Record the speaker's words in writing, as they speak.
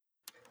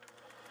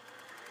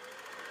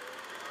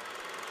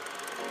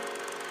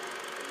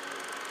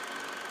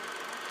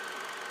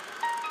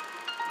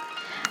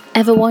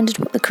Ever wondered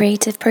what the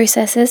creative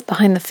process is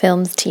behind the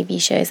films, TV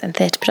shows and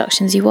theatre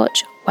productions you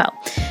watch? Well,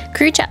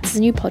 Crew Chats is a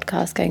new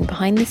podcast going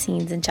behind the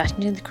scenes and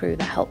chatting to the crew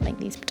that help make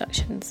these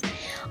productions.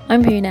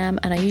 I'm Poonam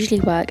and I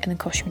usually work in the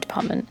costume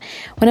department.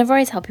 Whenever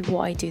I tell people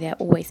what I do, they're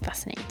always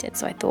fascinated,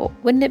 so I thought,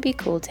 wouldn't it be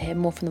cool to hear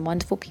more from the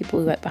wonderful people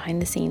who work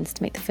behind the scenes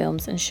to make the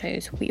films and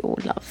shows we all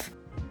love?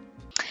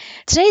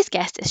 Today's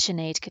guest is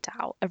Sinead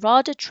Goodall, a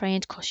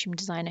RADA-trained costume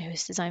designer who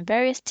has designed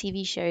various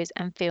TV shows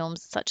and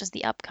films such as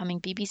the upcoming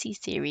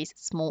BBC series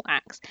Small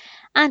Axe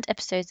and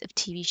episodes of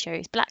TV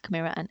shows Black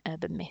Mirror and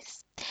Urban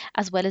Myths,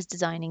 as well as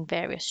designing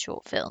various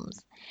short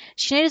films.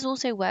 Sinead has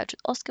also worked with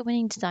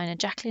Oscar-winning designer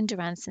Jacqueline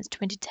Durran since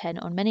 2010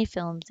 on many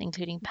films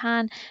including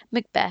Pan,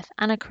 Macbeth,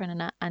 Anna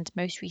Karenina and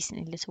most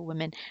recently Little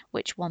Women,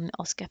 which won the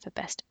Oscar for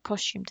Best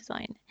Costume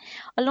Design.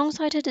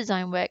 Alongside her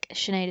design work,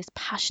 Sinead is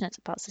passionate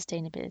about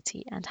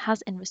sustainability and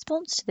has, in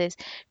response to this,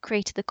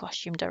 created the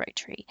Costume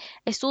Directory,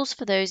 a source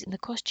for those in the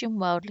costume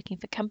world looking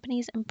for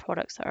companies and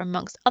products that are,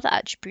 amongst other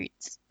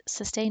attributes,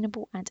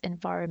 sustainable and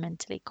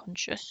environmentally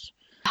conscious.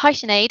 Hi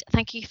Sinead,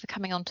 thank you for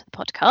coming on to the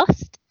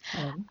podcast.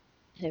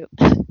 Hello.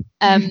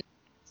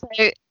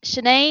 So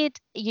Sinead,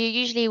 you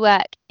usually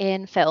work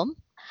in film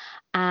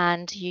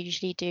and you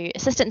usually do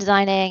assistant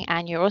designing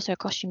and you're also a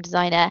costume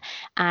designer,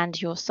 and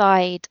your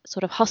side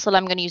sort of hustle,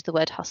 I'm going to use the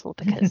word hustle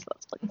because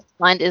that's what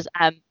mine is,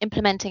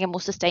 implementing a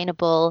more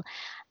sustainable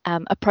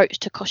approach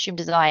to costume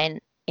design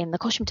in the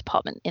costume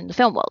department in the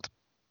film world.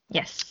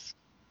 Yes.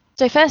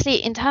 So firstly,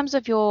 in terms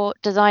of your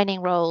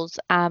designing roles,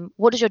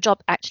 what does your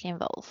job actually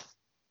involve?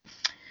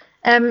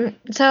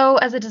 So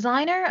as a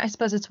designer, I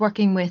suppose it's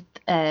working with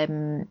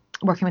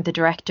the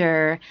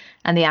director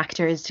and the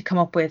actors to come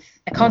up with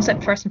a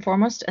concept first and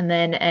foremost, and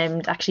then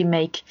actually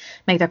make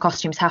their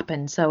costumes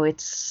happen. So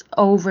it's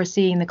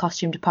overseeing the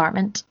costume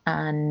department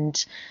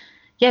and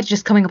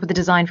just coming up with the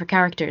design for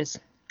characters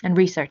and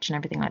research and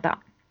everything like that.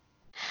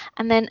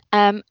 And then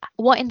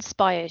what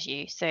inspires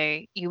you? So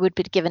you would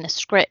be given a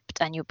script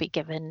and you'll be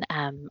given,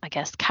 I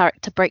guess,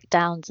 character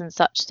breakdowns and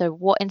such. So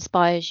what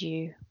inspires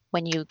you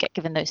when you get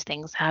given those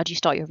things? How do you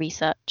start your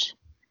research?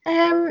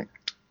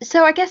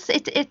 So I guess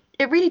it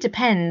really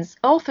depends.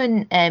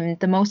 Often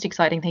the most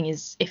exciting thing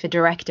is if a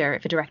director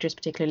is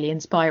particularly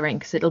inspiring,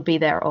 because it'll be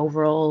their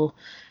overall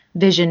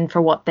vision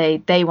for what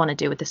they want to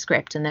do with the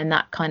script, and then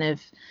that kind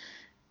of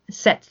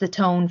sets the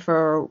tone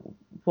for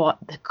what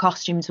the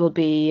costumes will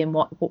be and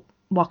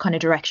what kind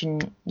of direction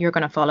you're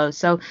going to follow.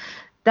 So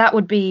that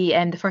would be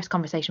the first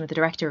conversation with the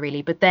director,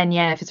 really. But then,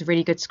 if it's a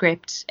really good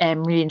script,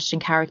 really interesting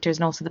characters,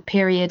 and also the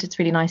period, it's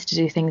really nice to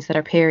do things that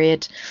are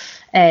period.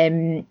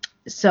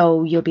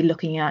 So you'll be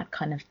looking at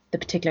kind of the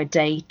particular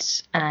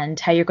date and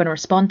how you're going to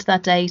respond to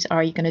that date.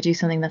 Are you going to do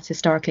something that's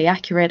historically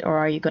accurate, or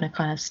are you going to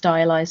kind of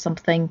stylize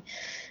something?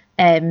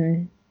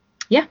 I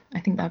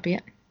think that'd be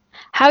it.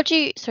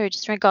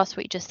 Just in regards to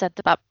what you just said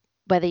about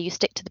whether you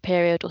stick to the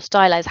period or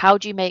stylize, how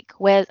do you make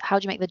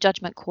the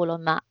judgment call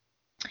on that?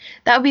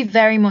 That would be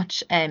very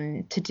much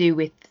to do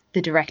with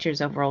the director's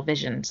overall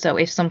vision. So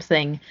if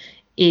something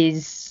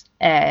is,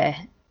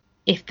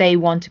 if they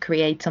want to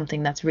create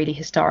something that's really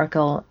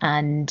historical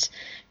and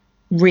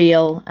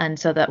real, and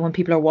so that when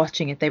people are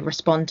watching it, they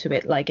respond to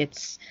it like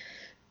it's,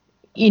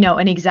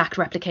 an exact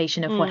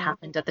replication of what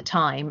happened at the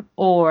time,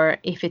 or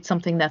if it's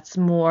something that's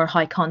more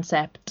high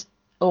concept,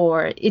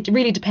 or it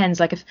really depends.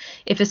 Like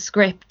if a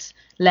script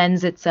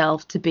lends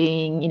itself to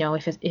being,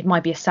 if it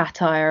might be a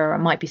satire, or it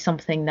might be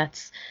something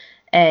that's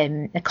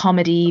a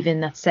comedy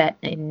even that's set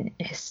in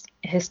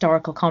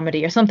historical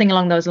comedy or something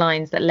along those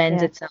lines that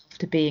lends itself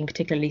to being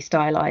particularly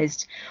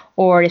stylized,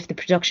 or if the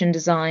production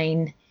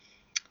design,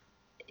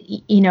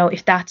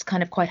 if that's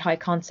kind of quite high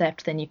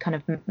concept, then you kind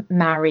of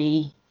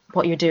marry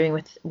what you're doing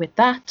with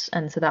that,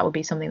 and so that would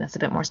be something that's a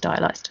bit more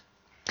stylized.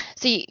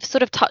 So you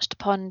sort of touched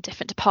upon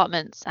different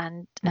departments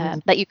and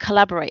that you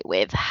collaborate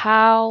with.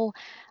 How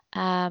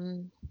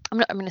I'm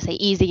going to say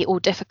easy or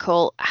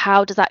difficult.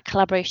 How does that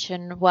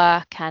collaboration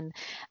work, and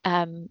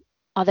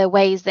are there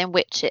ways in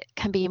which it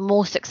can be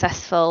more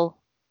successful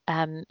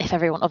if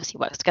everyone obviously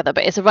works together?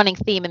 But it's a running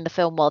theme in the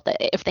film world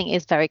that everything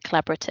is very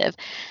collaborative.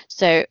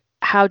 So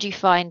how do you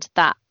find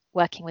that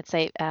working with,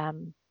 say,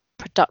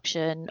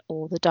 production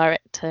or the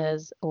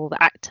directors or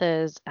the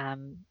actors,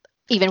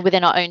 even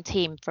within our own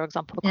team, for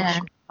example, the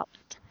costume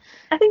department?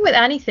 I think with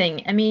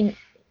anything, I mean,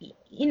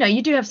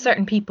 you do have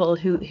certain people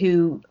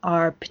who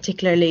are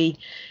particularly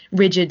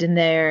rigid in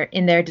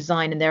their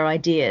design and their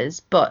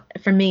ideas. But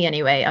for me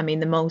anyway, I mean,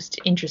 the most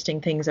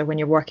interesting things are when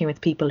you're working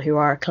with people who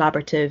are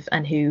collaborative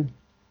and who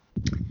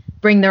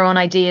bring their own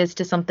ideas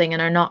to something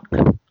and are not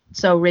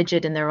so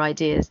rigid in their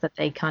ideas that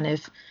they kind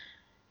of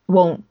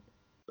won't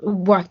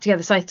work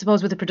together. So I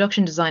suppose with a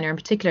production designer in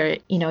particular,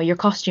 your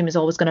costume is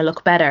always going to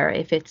look better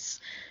if it's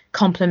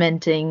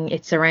complementing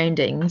its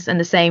surroundings, and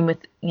the same with,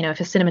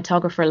 if a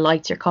cinematographer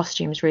lights your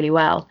costumes really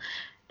well,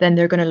 then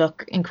they're going to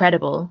look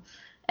incredible.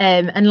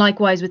 And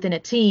likewise within a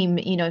team,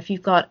 if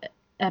you've got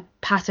a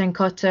pattern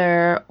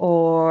cutter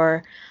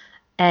or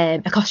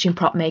a costume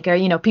prop maker,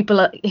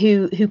 people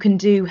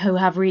who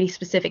have really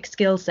specific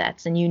skill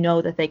sets, and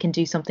that they can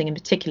do something in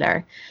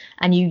particular,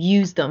 and you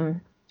use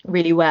them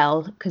really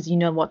well because you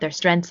know what their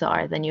strengths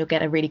are, then you'll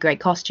get a really great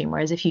costume.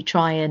 Whereas if you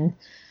try and,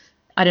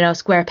 I don't know,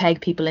 square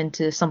peg people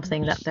into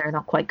something that they're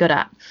not quite good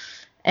at,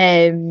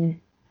 then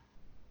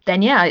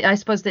yeah, I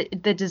suppose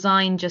that the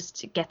design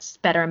just gets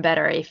better and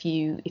better if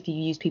you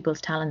use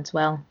people's talents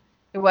well.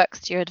 It works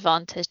to your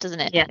advantage, doesn't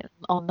it? Yeah.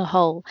 On the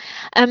whole.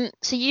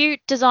 So you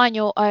design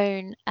your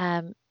own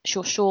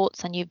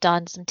shorts, and you've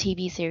done some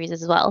TV series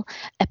as well,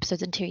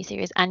 episodes and TV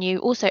series, and you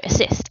also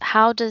assist.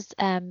 How does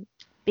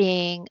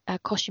being a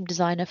costume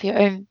designer for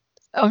your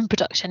own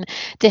production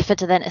differ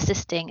to then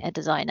assisting a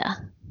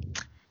designer?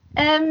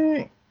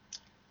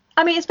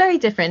 I mean, it's very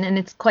different, and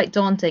it's quite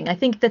daunting. I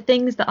think the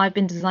things that I've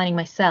been designing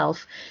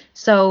myself,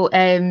 so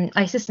I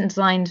assistant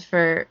designed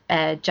for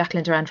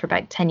Jacqueline Durand for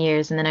about 10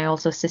 years, and then I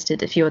also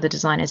assisted a few other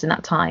designers in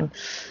that time.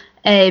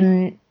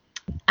 And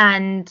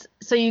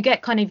so you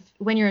get kind of,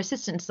 when you're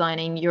assistant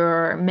designing,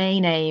 your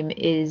main aim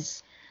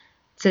is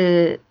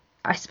to,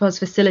 I suppose,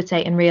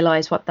 facilitate and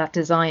realize what that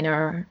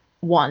designer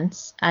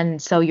wants. And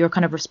so you're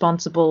kind of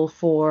responsible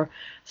for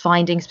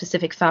finding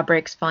specific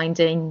fabrics,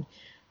 finding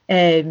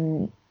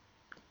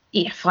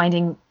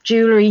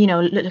jewelry,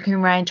 looking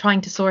around,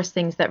 trying to source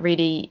things that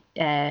really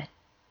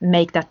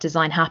make that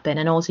design happen.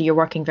 And also you're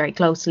working very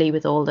closely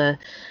with all the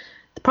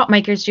prop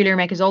makers, jewelry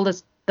makers, all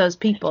those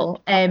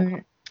people.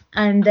 And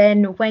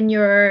then when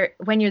you're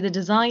the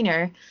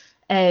designer,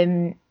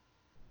 I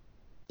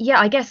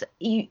guess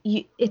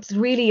it's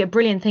really a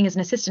brilliant thing as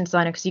an assistant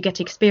designer, because you get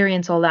to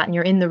experience all that, and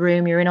you're in the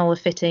room, you're in all the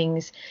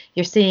fittings,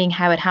 you're seeing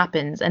how it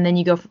happens, and then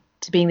you go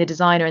to being the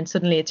designer, and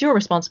suddenly it's your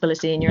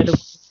responsibility, and you're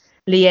the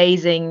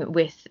liaising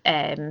with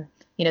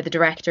the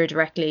director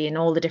directly in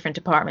all the different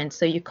departments.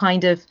 So you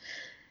kind of,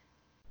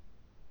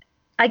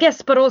 I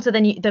guess, but also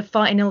then the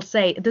final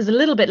say, there's a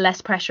little bit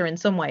less pressure in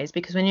some ways,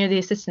 because when you're the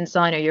assistant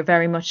designer, you're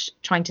very much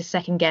trying to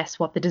second guess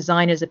what the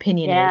designer's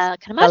opinion is. Yeah, I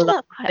can imagine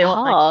that's quite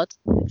hard.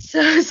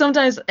 So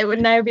sometimes,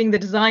 now being the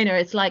designer,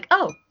 it's like,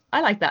 oh, I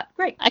like that.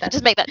 Great. I could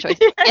just make that choice.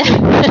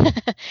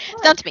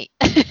 It's down to me.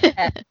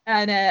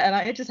 And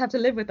I just have to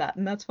live with that,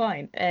 and that's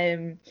fine.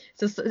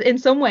 So in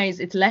some ways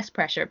it's less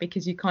pressure,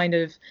 because you kind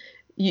of,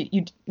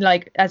 you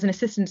like, as an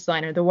assistant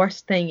designer, the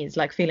worst thing is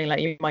like feeling like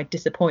you might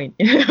disappoint.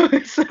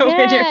 So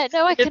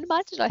I can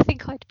imagine. I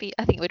think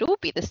it would all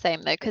be the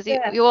same though, because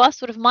you are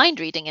sort of mind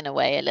reading in a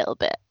way a little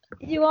bit.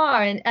 You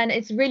are, and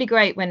it's really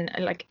great when,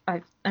 like,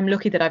 I'm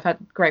lucky that I've had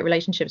great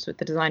relationships with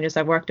the designers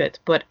I've worked with,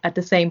 but at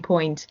the same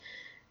point,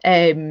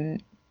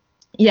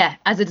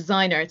 as a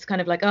designer, it's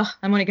kind of like, oh,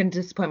 I'm only going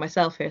to disappoint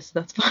myself here, so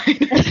that's fine.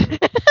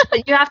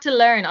 But you have to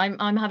learn.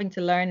 I'm having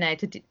to learn now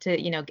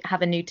to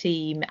have a new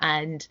team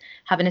and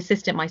have an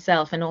assistant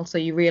myself, and also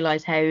you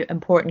realize how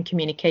important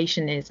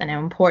communication is, and how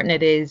important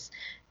it is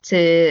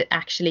to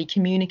actually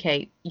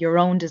communicate your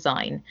own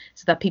design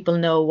so that people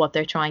know what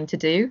they're trying to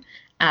do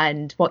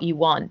and what you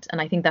want.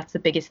 And I think that's the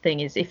biggest thing,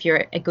 is if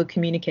you're a good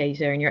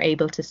communicator and you're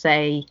able to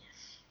say,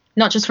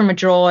 not just from a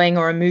drawing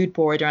or a mood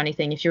board or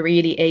anything, if you're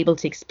really able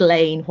to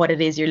explain what it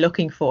is you're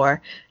looking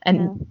for,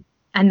 and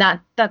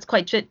that's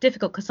quite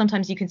difficult, because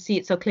sometimes you can see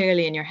it so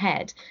clearly in your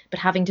head, but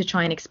having to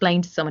try and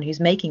explain to someone who's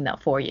making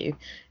that for you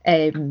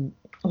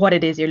what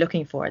it is you're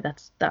looking for,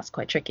 that's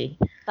quite tricky.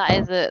 That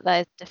is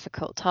a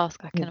difficult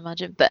task, I can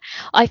imagine. But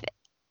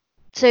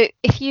so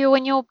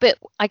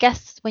I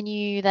guess when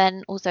you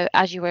then also,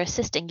 as you were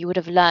assisting, you would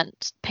have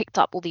picked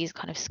up all these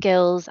kind of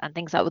skills and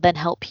things that would then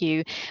help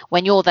you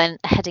when you're then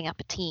heading up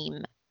a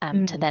team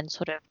to then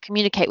sort of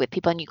communicate with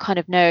people, and you kind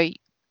of know,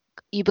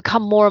 you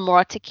become more and more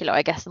articulate,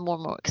 I guess, the more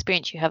and more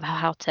experience you have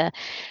how to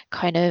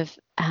kind of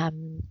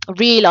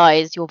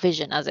realize your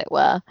vision, as it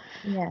were.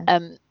 Yeah.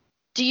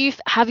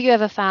 Have you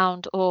ever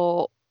found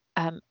or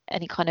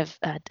any kind of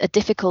a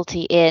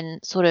difficulty in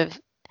sort of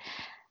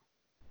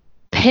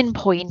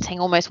pinpointing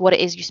almost what it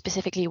is you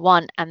specifically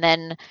want, and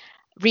then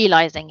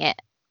realizing it?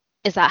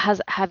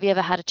 Have you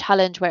ever had a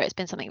challenge where it's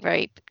been something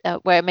very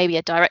where maybe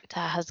a director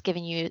has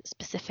given you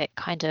specific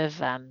kind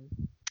of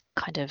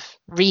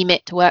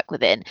remit to work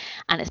within,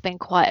 and it's been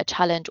quite a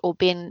challenge, or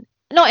been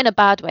not in a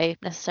bad way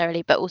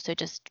necessarily, but also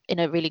just in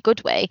a really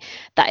good way,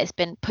 that it's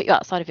been put you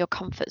outside of your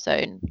comfort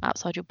zone,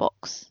 outside your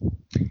box?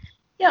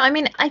 Yeah, I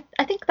mean, I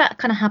think that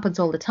kind of happens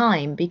all the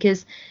time,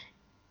 because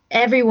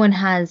everyone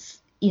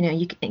has,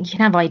 you can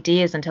have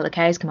ideas until the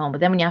cows come home, but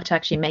then when you have to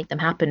actually make them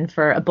happen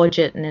for a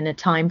budget and in a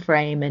time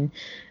frame and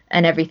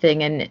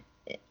everything,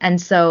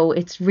 and so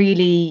it's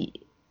really,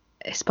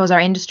 I suppose our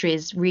industry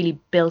is really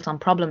built on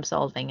problem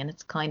solving, and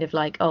it's kind of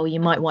like, oh, you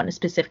might want a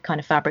specific kind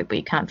of fabric, but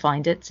you can't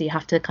find it, so you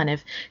have to kind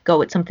of go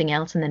with something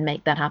else and then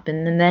make that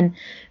happen. And then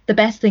the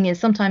best thing is,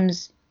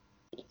 sometimes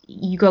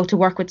you go to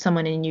work with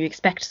someone and you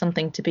expect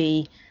something to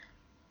be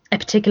a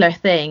particular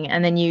thing,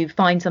 and then you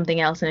find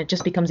something else and it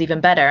just becomes even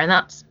better, and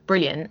that's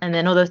brilliant. And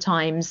then other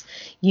times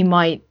you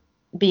might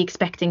be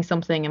expecting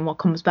something, and what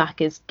comes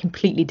back is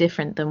completely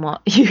different than what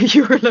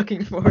you were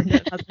looking for, and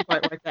it hasn't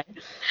quite worked out.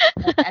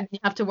 And you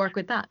have to work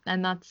with that,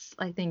 and that's,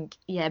 I think,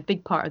 a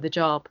big part of the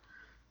job.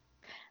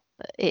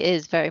 It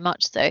is very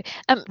much so.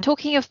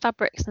 Talking of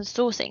fabrics and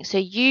sourcing, so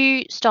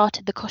you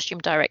started the Costume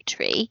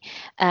Directory,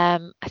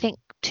 I think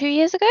 2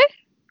 years ago.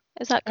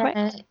 Is that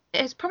correct?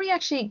 It's probably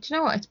actually, do you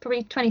know what? It's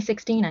probably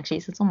 2016 actually,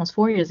 so it's almost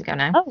 4 years ago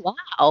now. Oh,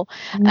 wow.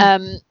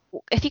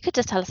 If you could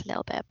just tell us a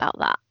little bit about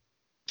that.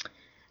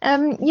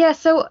 Yeah,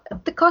 so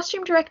the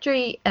Costume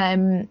Directory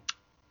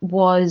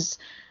was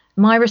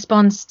my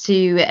response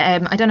to, I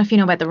don't know if you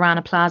know about the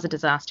Rana Plaza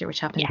disaster, which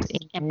happened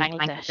in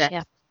Bangladesh,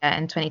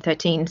 in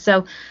 2013.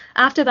 So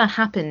after that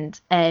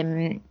happened,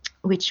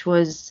 which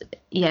was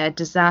a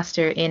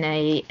disaster in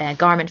a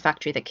garment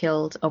factory that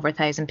killed over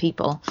 1,000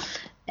 people,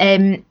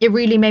 it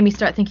really made me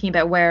start thinking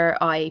about where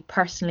I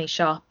personally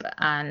shop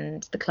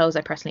and the clothes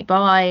I personally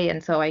buy.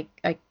 And so I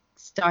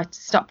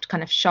stopped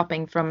kind of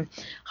shopping from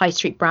high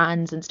street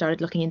brands and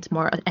started looking into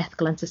more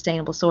ethical and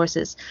sustainable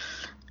sources.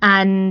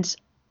 And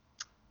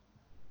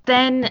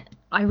then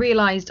I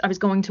realized I was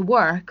going to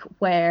work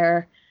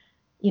where,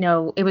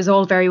 it was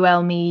all very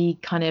well me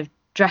kind of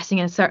dressing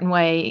in a certain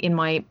way in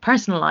my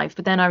personal life,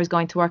 but then I was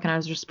going to work and I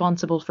was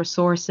responsible for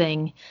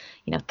sourcing,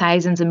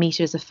 thousands of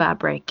meters of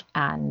fabric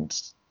and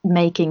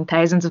making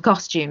thousands of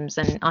costumes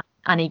and on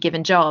any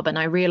given job. And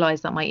I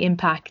realized that my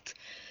impact,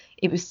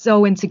 it was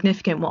so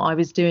insignificant what I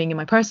was doing in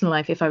my personal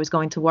life if I was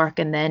going to work,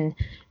 and then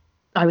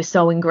I was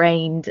so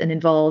ingrained and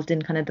involved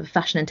in kind of the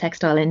fashion and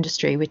textile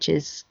industry, which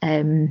is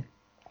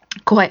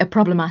quite a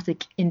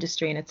problematic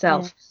industry in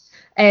itself.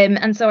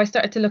 And so I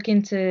started to look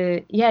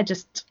into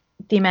just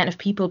the amount of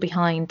people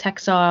behind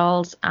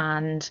textiles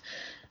and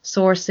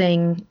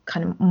sourcing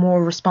kind of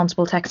more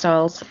responsible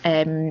textiles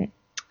and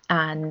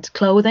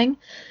clothing.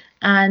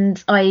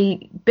 And I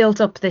built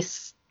up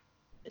this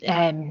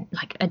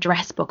like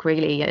address book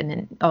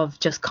really of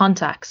just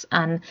contacts,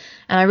 and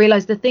I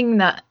realized the thing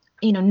that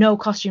no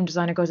costume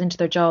designer goes into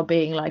their job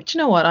being like, do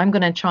you know what, I'm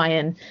going to try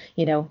and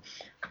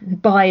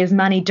buy as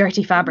many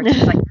dirty fabrics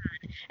as I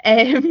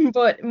can.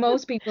 But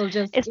most people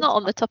just, it's not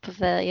on the top of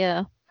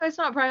their it's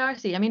not a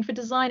priority. I mean, for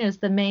designers,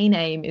 the main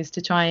aim is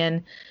to try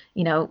and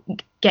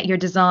get your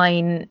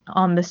design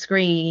on the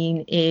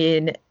screen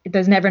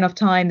there's never enough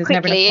time, there's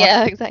quickly,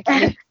 never enough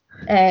time.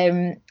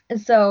 Exactly.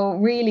 So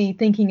really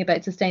thinking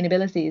about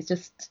sustainability is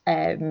just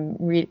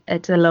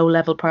it's a low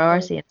level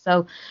priority. And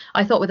so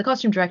I thought with the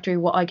Costume Directory,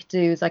 what I could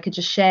do is I could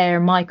just share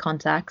my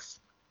contacts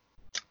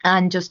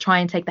and just try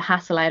and take the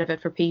hassle out of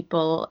it for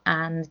people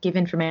and give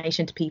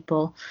information to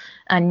people.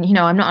 And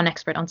I'm not an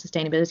expert on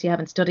sustainability, I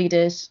haven't studied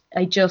it.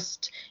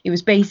 It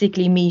was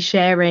basically me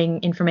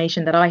sharing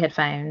information that I had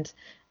found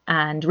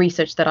and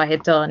research that I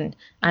had done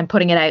and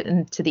putting it out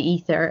into the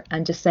ether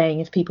and just saying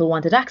if people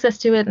wanted access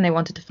to it and they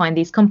wanted to find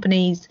these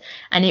companies.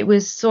 And it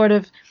was sort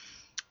of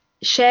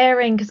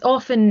sharing, because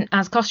often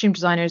as costume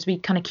designers we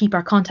kind of keep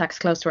our contacts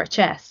close to our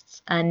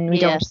chests and we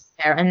don't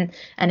share,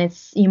 and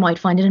it's, you might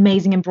find an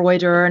amazing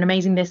embroiderer, an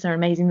amazing this or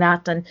amazing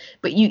that,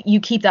 but you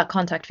keep that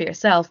contact for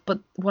yourself. But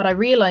what I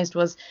realized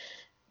was,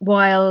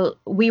 while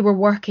we were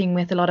working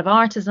with a lot of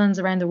artisans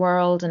around the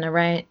world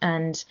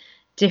and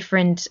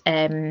different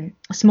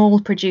small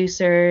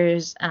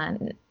producers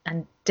and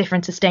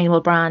different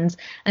sustainable brands,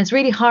 and it's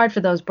really hard for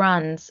those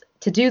brands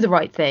to do the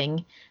right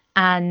thing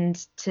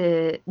and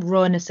to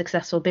run a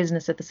successful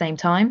business at the same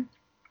time.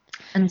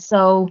 And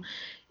so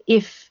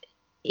if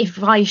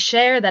I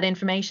share that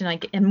information,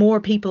 and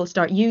more people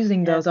start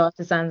using those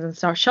artisans and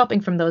start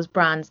shopping from those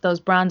brands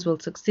will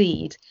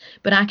succeed.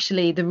 But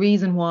actually the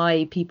reason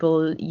why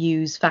people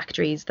use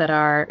factories that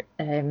are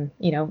in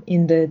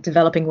the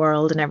developing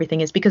world and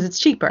everything is because it's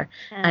cheaper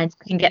and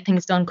you can get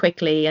things done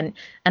quickly and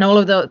all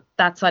of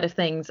that side of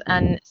things.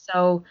 And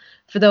so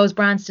for those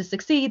brands to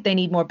succeed, they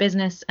need more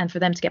business, and for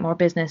them to get more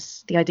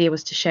business, the idea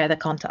was to share their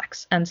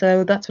contacts. And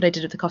so that's what I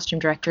did with the Costume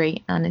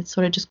Directory, and it's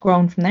sort of just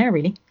grown from there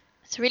really.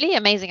 It's a really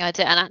amazing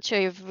idea, and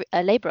actually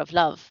a labour of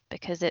love,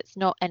 because it's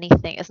not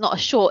a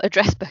short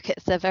address book,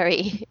 it's a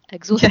very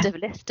exhaustive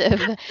list of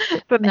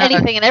from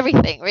anything and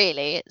everything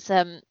really.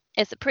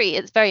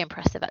 It's very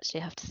impressive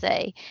actually, I have to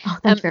say. Oh,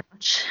 thank you very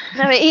much.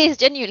 No, it is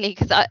genuinely,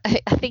 because I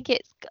think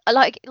it's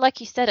like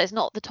you said, it's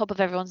not the top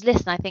of everyone's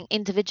list, and I think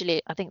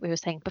individually, I think we were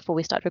saying before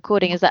we started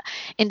recording, is that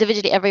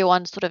individually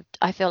everyone sort of,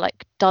 I feel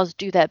like, does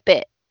do their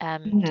bit,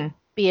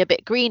 be a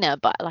bit greener,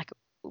 but like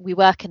we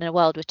work in a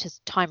world which is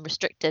time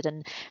restricted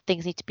and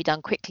things need to be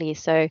done quickly.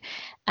 So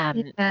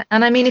and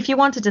I mean, if you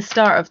wanted to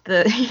start of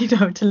the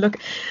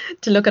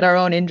to look at our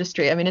own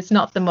industry, I mean, it's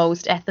not the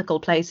most ethical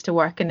place to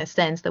work, in a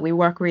sense that we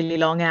work really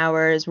long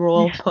hours, we're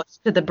all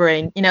pushed to the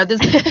brink,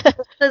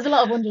 there's a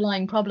lot of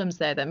underlying problems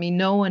there that, I mean,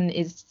 no one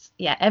is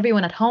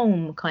everyone at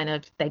home kind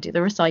of, they do the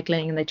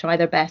recycling and they try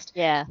their best.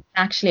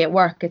 Actually at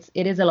work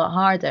it is a lot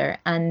harder.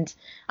 And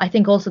I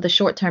think also the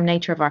short-term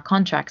nature of our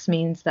contracts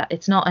means that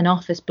it's not an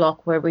office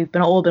block where we've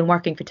all been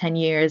working for 10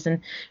 years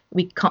and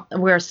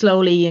we're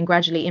slowly and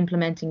gradually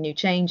implementing new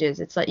changes.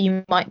 It's like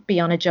you might be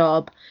on a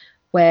job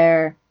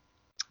where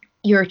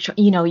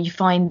you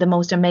find the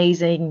most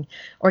amazing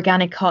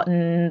organic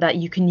cotton that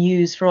you can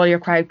use for all your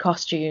crowd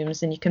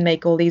costumes, and you can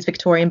make all these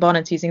Victorian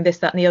bonnets using this,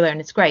 that, and the other, and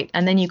it's great.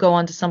 And then you go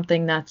on to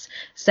something that's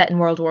set in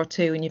World War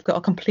II, and you've got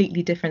a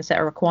completely different set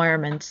of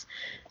requirements,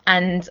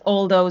 and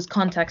all those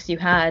contacts you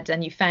had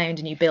and you found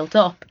and you built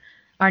up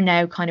are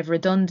now kind of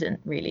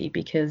redundant, really,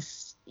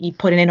 because you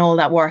put in all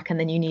that work and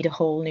then you need a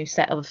whole new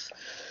set of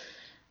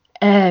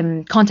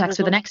contacts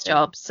for the next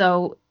job.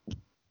 So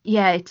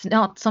yeah, it's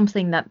not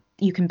something that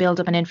you can build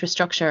up an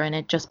infrastructure and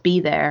it just be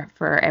there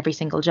for every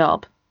single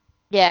job.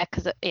 Yeah,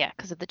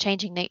 because of the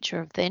changing nature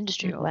of the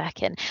industry you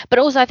work in. But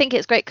also, I think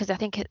it's great because I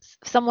think it's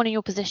someone in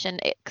your position.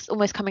 It's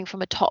almost coming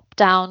from a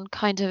top-down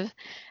kind of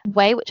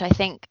way, which I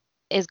think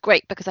is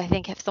great, because I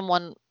think if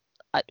someone,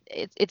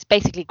 it's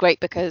basically great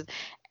because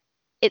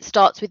it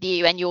starts with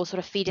you and you're sort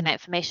of feeding that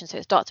information. So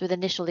it starts with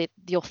initially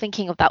you're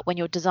thinking of that when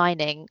you're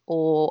designing,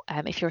 or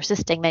if you're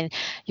assisting, then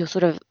you're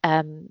sort of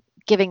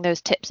giving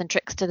those tips and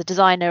tricks to the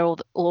designer,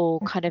 or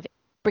kind of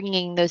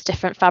bringing those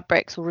different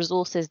fabrics or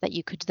resources that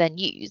you could then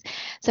use.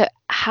 So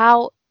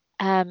how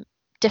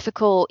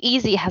difficult,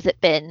 easy has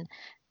it been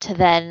to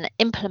then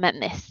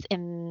implement this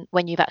in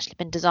when you've actually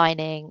been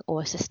designing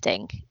or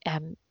assisting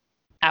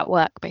at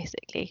work,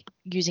 basically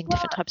using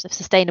different types of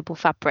sustainable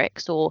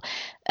fabrics or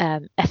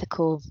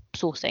ethical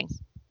sourcing?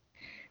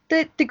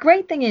 The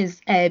great thing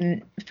is,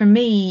 for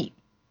me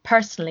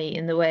personally,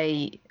 in the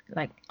way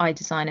like I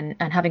design,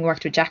 and having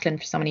worked with Jacqueline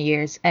for so many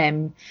years,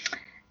 we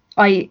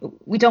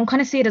don't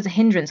kind of see it as a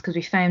hindrance, because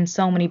we found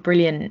so many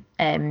brilliant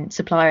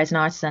suppliers and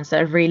artisans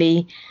that have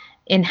really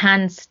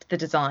enhanced the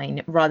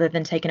design rather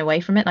than taken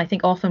away from it. And I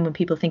think often when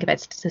people think about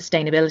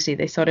sustainability,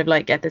 they sort of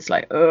like get this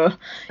like sort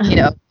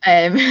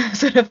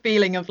of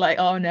feeling of like,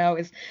 oh no,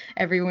 is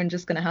everyone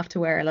just going to have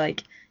to wear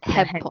like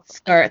head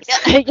skirts?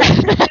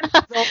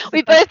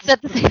 We both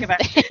said the same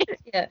thing.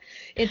 Yeah,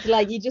 it's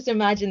like you just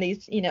imagine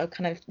these,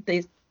 kind of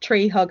these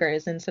tree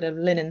huggers in sort of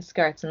linen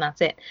skirts, and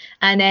that's it.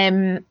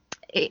 And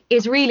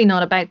it's really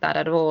not about that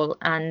at all.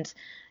 And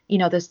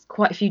there's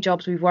quite a few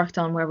jobs we've worked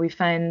on where we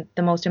found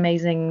the most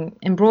amazing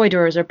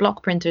embroiderers or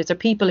block printers, or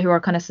people who are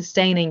kind of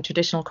sustaining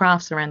traditional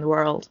crafts around the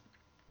world,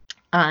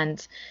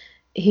 and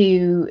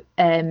who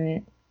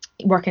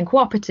work in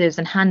cooperatives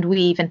and hand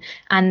weave,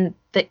 and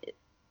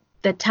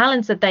the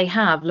talents that they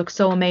have look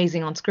so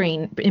amazing on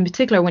screen, in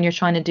particular when you're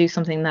trying to do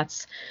something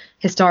that's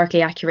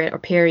historically accurate or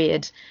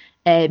period.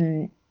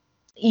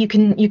 You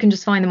can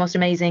just find the most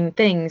amazing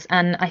things.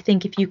 And I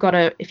think if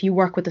you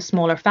work with a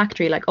smaller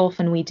factory, like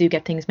often we do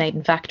get things made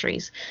in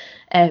factories,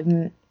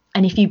 and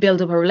if you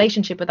build up a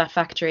relationship with that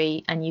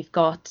factory and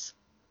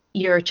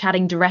you're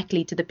chatting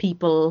directly to the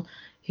people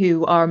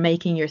who are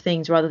making your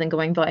things rather than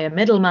going via a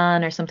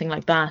middleman or something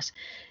like that,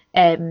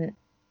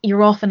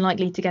 you're often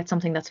likely to get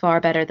something that's far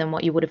better than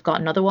what you would have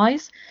gotten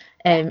otherwise.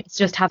 It's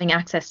just having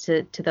access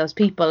to those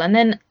people. And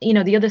then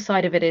the other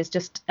side of it is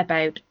just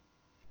about,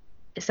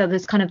 so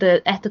there's kind of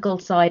the ethical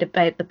side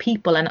about the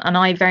people, and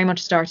I very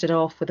much started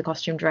off with the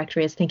costume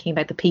directory as thinking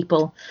about the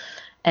people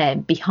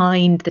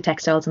behind the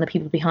textiles and the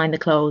people behind the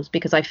clothes,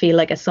 because I feel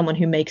like as someone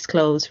who makes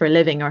clothes for a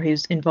living or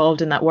who's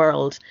involved in that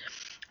world,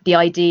 the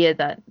idea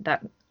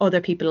that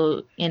other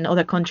people in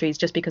other countries,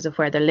 just because of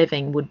where they're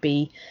living, would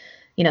be,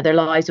 their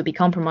lives would be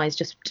compromised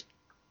just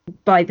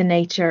by the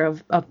nature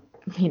of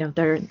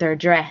their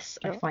dress,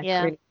 I find it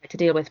really hard to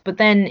deal with. But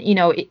then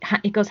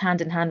it goes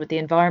hand in hand with the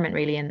environment,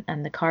 really,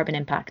 and the carbon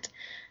impact,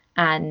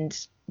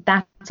 and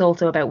that's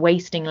also about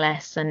wasting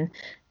less and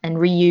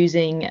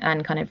reusing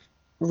and kind of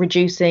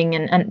reducing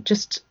and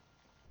just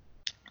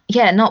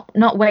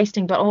not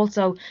wasting. But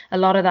also a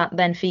lot of that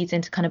then feeds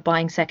into kind of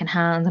buying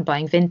secondhand and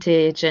buying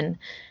vintage, and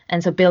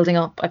so I've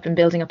been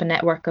building up a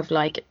network of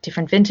like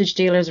different vintage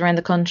dealers around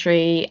the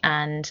country,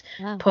 and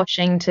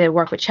pushing to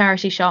work with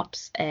charity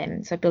shops.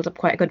 So I built up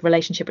quite a good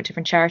relationship with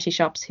different charity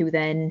shops who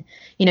then,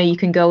 you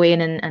can go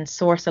in and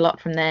source a lot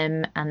from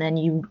them, and then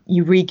you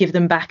re-give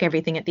them back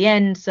everything at the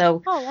end.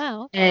 So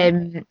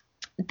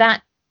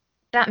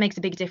that makes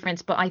a big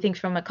difference. But I think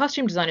from a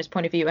costume designer's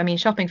point of view, I mean,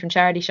 shopping from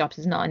charity shops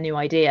is not a new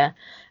idea.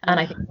 And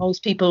I think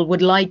most people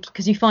would like,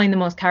 because you find the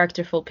most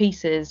characterful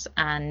pieces,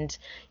 and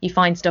you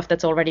find stuff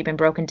that's already been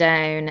broken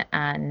down,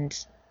 and,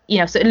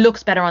 so it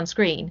looks better on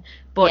screen.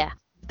 But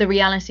the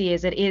reality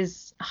is it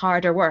is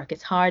harder work.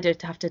 It's harder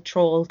to have to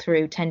troll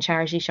through 10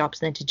 charity shops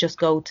than to just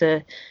go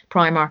to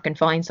Primark and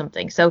find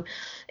something. So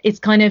it's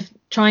kind of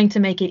trying to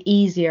make it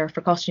easier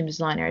for costume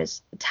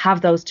designers to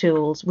have those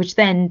tools, which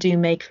then do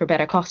make for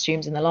better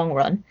costumes in the long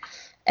run.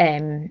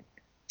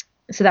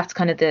 So that's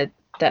kind of the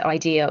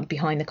idea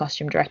behind the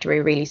costume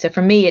directory, really. So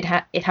for me,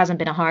 it hasn't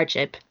been a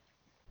hardship,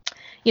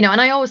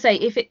 and I always say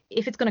if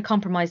it's going to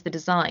compromise the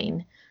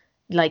design,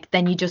 like,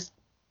 then you just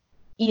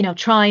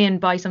try and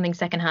buy something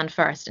secondhand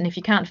first. And if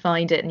you can't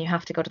find it and you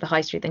have to go to the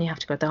high street, then you have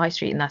to go to the high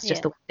street, and that's just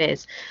Yeah. the way it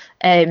is.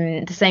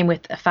 The same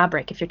with a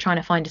fabric. If you're trying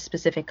to find a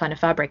specific kind of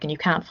fabric and you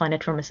can't find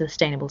it from a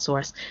sustainable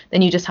source,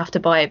 then you just have to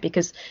buy it,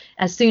 because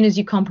as soon as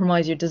you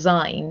compromise your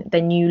design,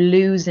 then you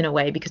lose in a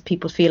way, because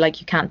people feel like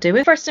you can't do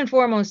it. First and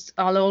foremost,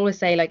 I'll always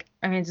say, like,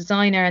 I'm a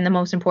designer and the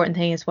most important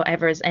thing is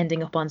whatever is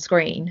ending up on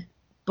screen.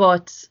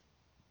 But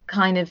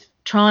kind of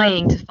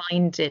trying to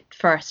find it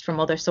first from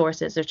other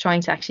sources, or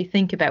trying to actually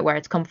think about where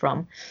it's come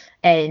from,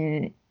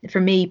 and for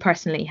me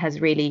personally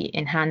has really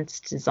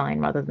enhanced design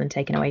rather than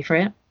taken away from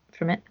it.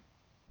 I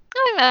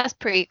think that's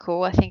pretty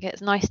cool. I think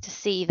it's nice to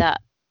see that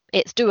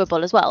it's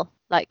doable as well.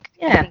 Like,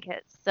 I Yeah. think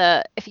it's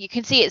if you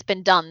can see it's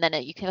been done, then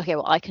you can, okay,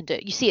 well, I can do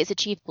it. You see it's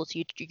achievable, so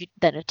you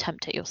then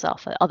attempt it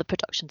yourself. Other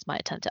productions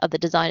might attempt it, other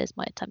designers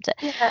might attempt it.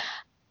 Yeah.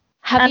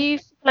 Have And you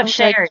people have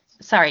shared,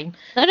 sorry,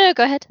 No,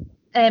 go ahead.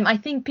 I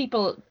think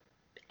people,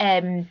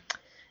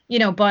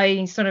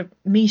 by sort of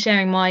me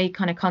sharing my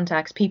kind of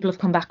contacts, people have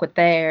come back with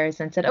theirs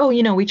and said, oh,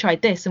 we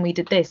tried this and we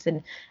did this,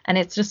 and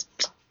it's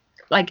just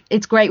like,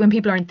 it's great when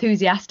people are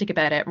enthusiastic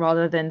about it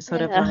rather than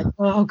sort of like,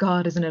 oh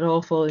God, isn't it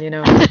awful,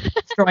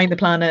 destroying the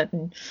planet,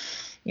 and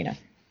that's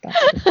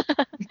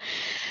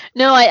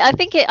No, I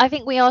think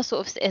we are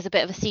sort of is a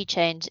bit of a sea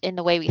change in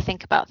the way we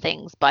think about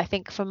things. But I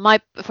think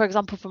for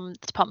example, from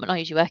the department I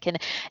usually work in,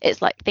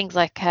 it's like things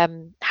like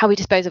how we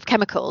dispose of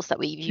chemicals that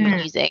we're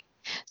using.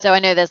 So I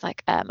know there's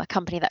like a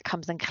company that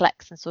comes and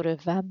collects and sort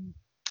of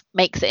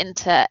makes it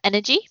into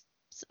energy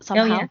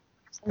somehow. Oh, yeah.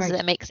 So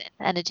it makes it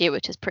into energy,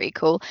 which is pretty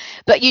cool.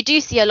 But you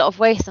do see a lot of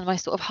waste, and my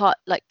sort of heart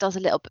like does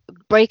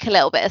break a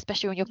little bit,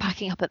 especially when you're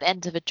packing up at the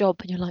end of a job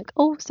and you're like,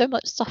 oh, so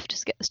much stuff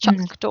just gets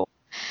chucked off.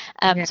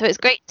 So it's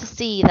great to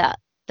see that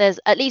there's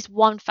at least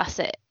one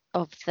facet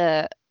of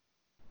the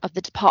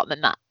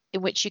department that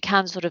in which you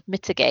can sort of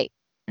mitigate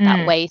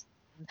that waste,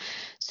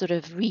 sort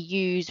of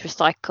reuse,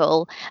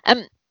 recycle.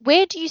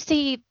 Where do you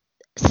see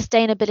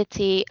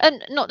sustainability,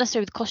 and not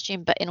necessarily the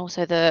costume, but in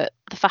also the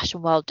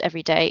fashion world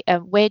every day?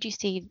 Where do you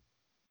see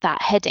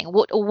that heading?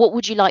 What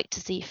would you like to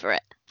see for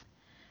it?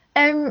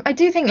 I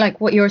do think, like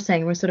what you're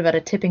saying, we're sort of at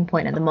a tipping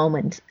point at the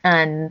moment,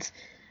 and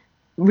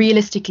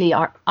realistically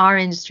our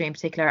industry in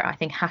particular, I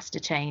think, has to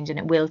change, and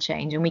it will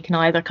change, and we can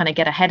either kind of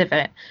get ahead of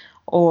it,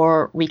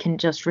 or we can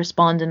just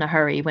respond in a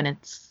hurry when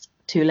it's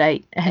too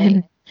late.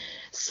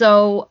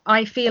 So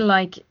I feel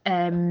like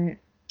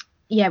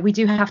we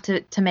do have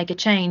to make a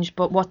change,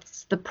 but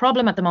what's the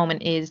problem at the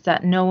moment is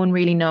that no one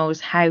really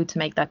knows how to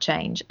make that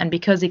change. And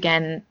because,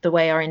 again, the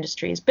way our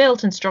industry is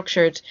built and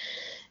structured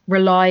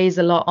relies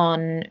a lot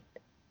on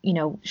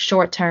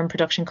short-term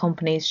production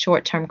companies,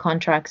 short-term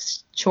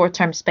contracts,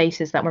 short-term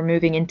spaces that we're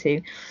moving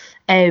into.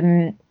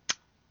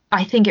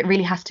 I think it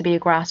really has to be a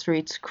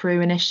grassroots crew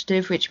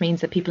initiative, which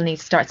means that people need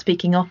to start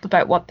speaking up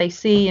about what they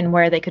see and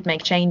where they could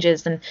make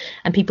changes, and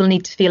people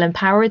need to feel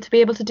empowered to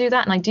be able to do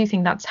that. And I do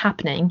think that's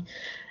happening.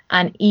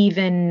 And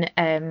even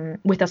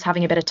with us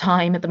having a bit of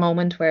time at the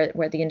moment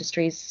where the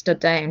industry's stood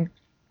down,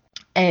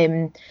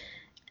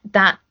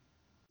 that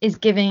is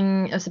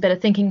giving us a bit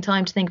of thinking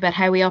time to think about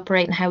how we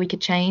operate and how we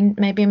could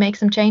maybe make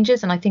some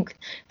changes. And I think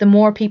the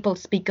more people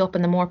speak up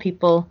and the more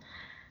people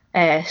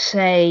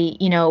say,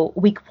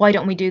 why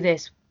don't we do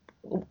this?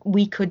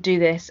 We could do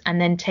this, and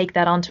then take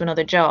that on to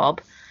another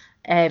job.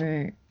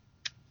 The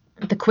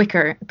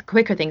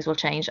quicker things will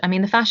change. I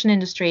mean, the fashion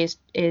industry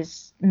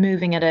is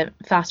moving at a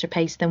faster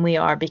pace than we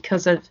are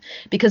because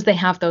they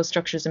have those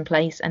structures in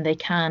place, and they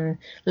can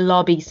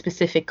lobby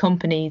specific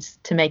companies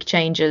to make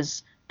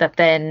changes that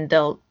then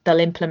they'll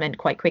implement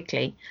quite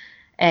quickly.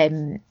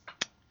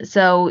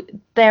 So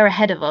they're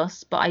ahead of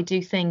us, but I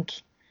do think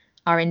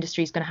our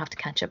industry is going to have to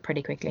catch up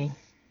pretty quickly.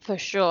 For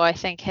sure. I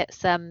think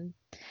it's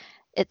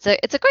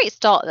a great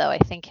start, though. I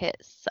think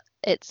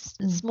it's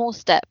small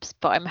steps,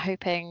 but I'm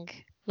hoping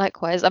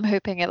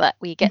that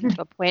we get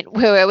to a point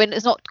where when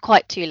it's not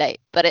quite too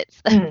late, but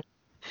it's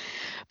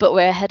but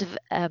we're ahead of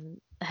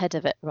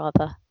it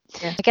rather.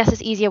 Yeah. I guess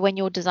it's easier when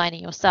you're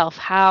designing yourself.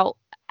 How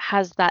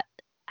has that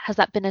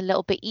been a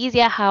little bit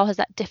easier? How has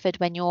that differed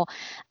when you're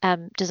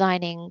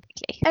designing?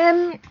 It's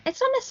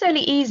not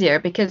necessarily easier,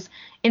 because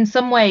in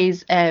some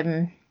ways,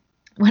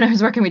 when I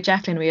was working with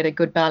Jacqueline, we had a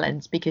good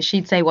balance, because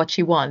she'd say what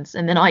she wants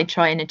and then I'd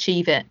try and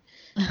achieve it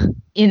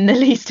in the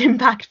least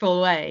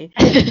impactful way.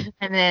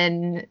 And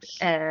then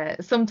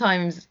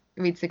sometimes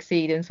we'd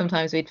succeed and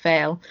sometimes we'd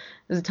fail.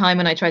 There was a time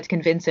when I tried to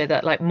convince her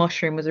that, like,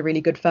 mushroom was a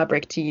really good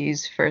fabric to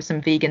use for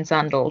some vegan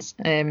sandals.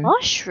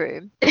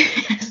 Mushroom?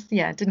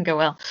 Yeah, it didn't go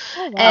well.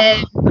 Oh,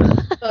 wow.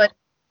 But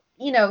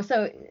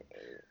so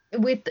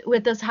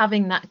with us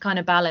having that kind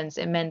of balance,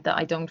 it meant that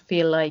I don't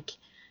feel like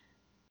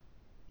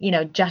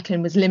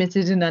Jacqueline was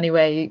limited in any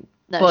way.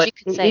 No, but she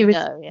could say it was,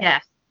 no.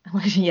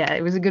 Yeah,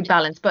 it was a good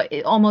balance. But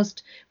it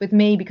almost, with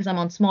me, because I'm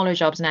on smaller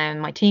jobs now and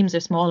my teams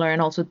are smaller,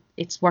 and also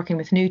it's working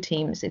with new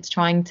teams, it's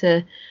trying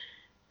to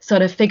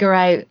sort of figure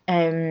out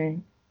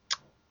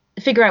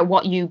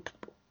what you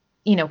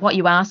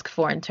ask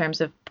for in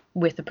terms of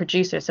with the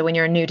producer. So when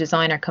you're a new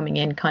designer coming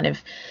in, kind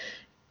of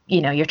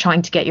you're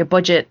trying to get your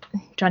budget,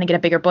 trying to get a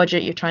bigger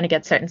budget, you're trying to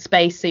get certain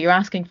space, so you're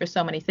asking for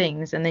so many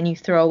things, and then you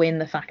throw in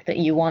the fact that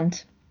you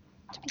want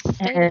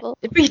Sustainable.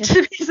 to be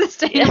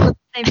sustainable at the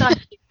same time.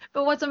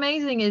 But what's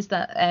amazing is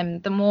that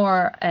the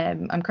more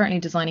I'm currently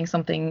designing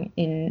something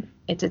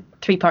it's a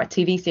 3-part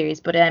TV series,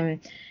 but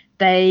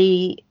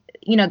they,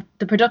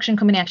 the production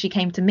company actually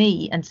came to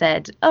me and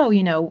said,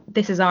 oh,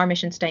 this is our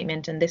mission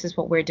statement and this is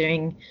what we're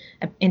doing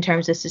in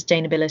terms of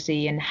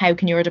sustainability, and how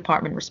can your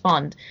department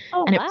respond?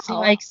 Oh, and it wow. was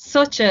like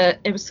such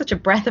a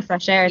breath of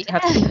fresh air to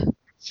have people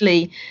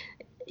actually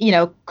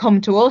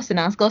come to us and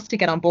ask us to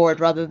get on board,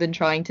 rather than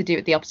trying to do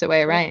it the opposite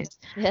way around.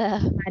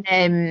 Yeah.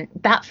 And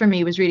that for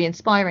me was really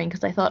inspiring,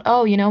 because I thought,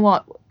 oh, you know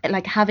what,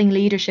 like having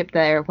leadership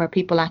there where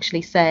people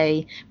actually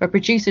say, where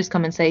producers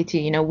come and say to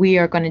you, we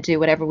are going to do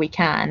whatever we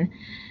can.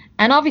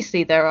 And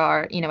obviously there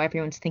are,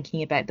 everyone's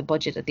thinking about the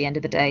budget at the end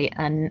of the day,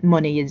 and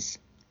money is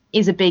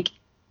a big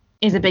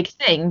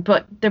thing,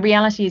 but the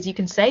reality is you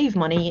can save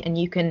money, and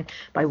you can,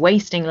 by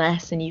wasting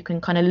less, and you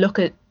can kind of look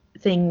at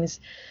things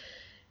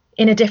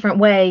in a different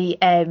way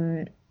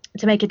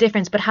to make a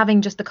difference. But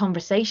having just the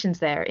conversations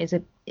there is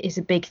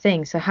a big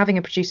thing. So having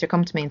a producer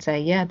come to me and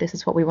say, yeah, this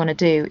is what we want to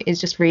do, is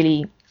just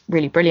really,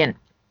 really brilliant.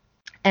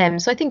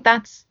 So I think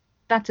that's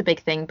a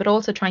big thing, but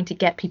also trying to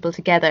get people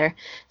together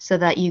so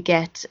that you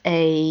get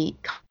a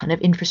kind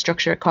of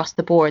infrastructure across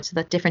the board, so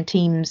that different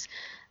teams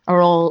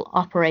are all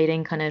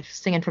operating, kind of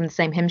singing from the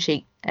same hymn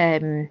sheet.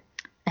 I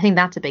think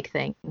that's a big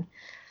thing.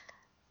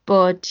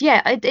 But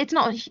yeah, it's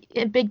not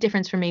a big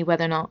difference for me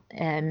whether or not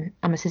I'm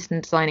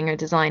assistant designing or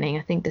designing.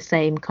 I think the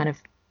same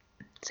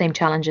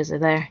challenges are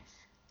there.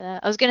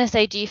 I was going to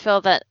say, do you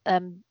feel that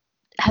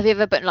have you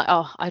ever been like,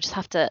 oh, I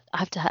have to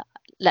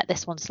let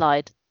this one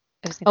slide?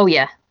 Oh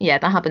yeah,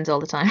 that happens all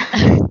the time.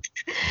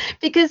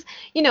 Because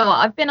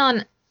I've been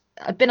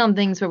on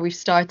things where we've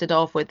started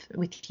off with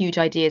huge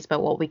ideas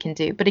about what we can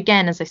do, but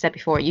again, as I said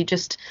before, you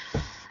just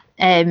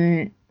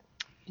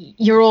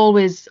you're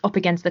always up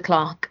against the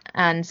clock,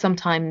 and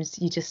sometimes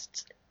you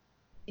just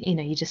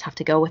have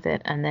to go with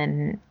it and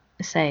then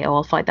say, oh,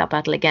 I'll fight that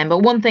battle again. But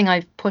one thing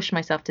I've pushed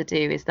myself to do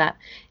is that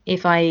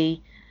if I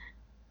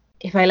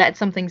let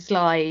something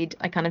slide,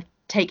 I kind of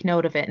take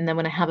note of it, and then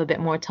when I have a bit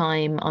more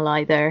time, I'll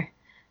either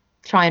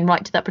try and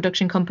write to that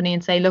production company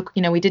and say, look,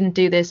 we didn't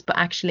do this, but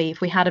actually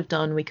if we had have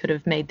done, we could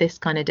have made this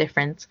kind of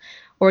difference.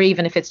 Or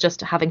even if it's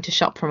just having to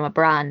shop from a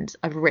brand,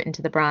 I've written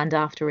to the brand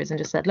afterwards and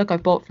just said, look,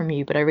 I've bought from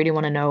you, but I really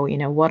want to know,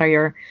 what are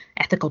your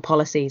ethical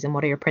policies and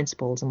what are your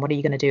principles and what are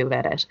you going to do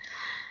about it?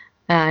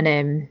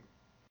 And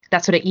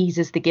that sort of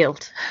eases the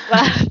guilt.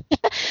 Well,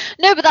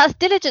 no, but that's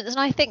diligence, and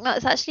I think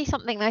that's actually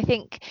something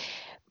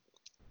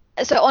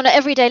so on an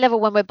everyday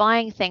level when we're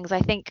buying things, I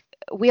think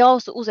we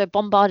are also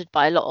bombarded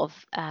by a lot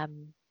of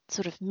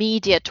sort of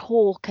media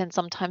talk, and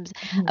sometimes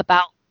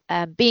about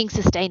being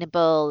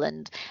sustainable,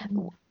 and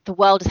the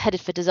world is headed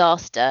for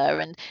disaster,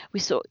 and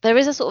there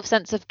is a sort of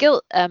sense of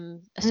guilt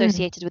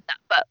associated with that.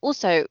 But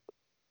also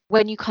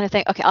when you kind of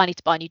think, okay, I need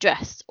to buy a new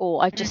dress,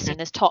 or I've just seen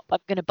this top, I'm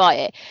going to buy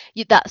it,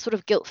 that sort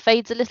of guilt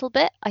fades a little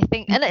bit, I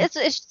think. And I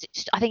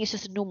think it's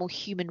just a normal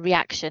human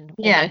reaction.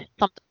 Yeah.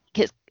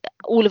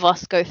 All of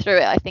us go through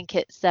it. I think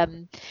it's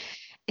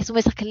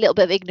almost like a little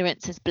bit of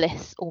ignorance is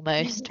bliss,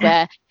 almost,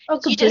 where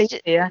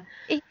yeah.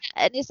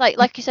 And it's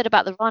like you said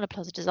about the Rana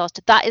Plaza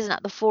disaster, that isn't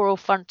at the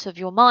forefront of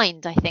your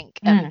mind, I think.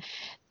 So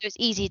it's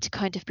easy to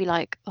kind of be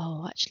like,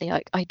 oh, actually,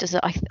 I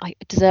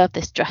deserve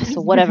this dress,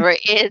 or whatever it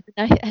is.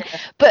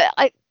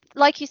 But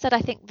like you said,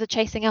 I think the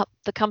chasing up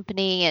the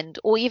company,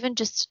 or even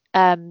just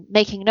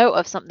making note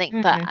of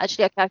something that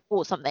actually, okay, I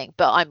bought something,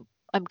 but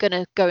I'm going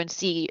to go and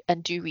see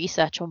and do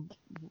research on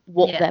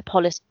what their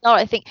policies are.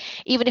 I think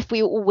even if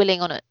we were all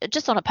willing on a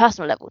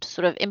personal level to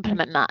sort of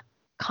implement that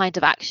kind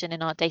of action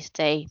in our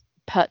day-to-day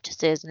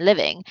purchases and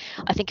living,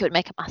 I think it would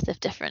make a massive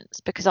difference,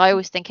 because I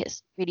always think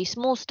it's really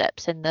small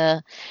steps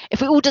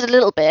if we all did a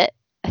little bit,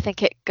 I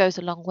think it goes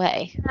a long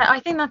way. Yeah, I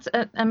think that's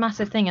a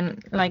massive thing.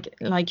 And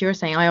like you're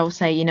saying, I always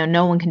say,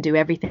 no one can do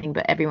everything,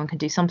 but everyone can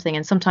do something.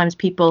 And sometimes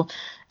people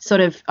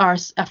sort of are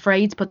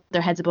afraid to put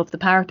their heads above the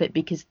parapet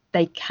because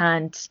they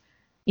can't,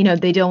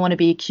 they don't want to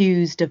be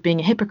accused of being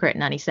a hypocrite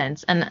in any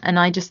sense. And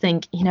I just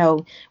think,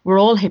 we're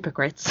all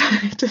hypocrites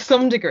to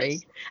some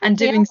degree, and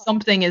doing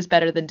something is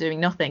better than doing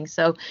nothing.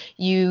 So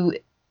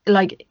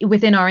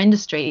within our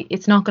industry,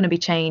 it's not going to be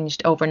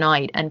changed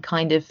overnight, and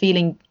kind of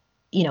feeling,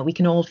 we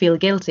can all feel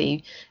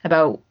guilty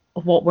about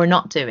what we're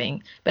not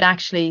doing, but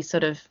actually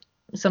sort of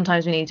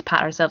sometimes we need to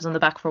pat ourselves on the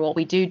back for what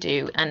we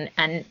do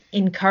and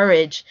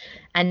encourage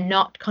and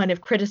not kind of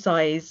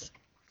criticize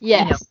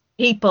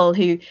people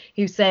who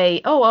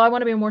say, oh, well, I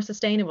want to be more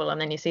sustainable, and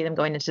then you see them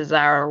going into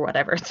Zara or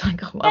whatever. It's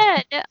like, oh,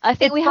 well, I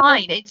think it's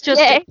fine. It's just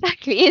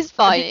exactly, it's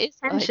fine. The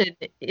tension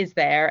is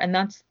there, and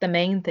that's the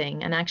main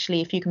thing. And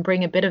actually, if you can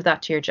bring a bit of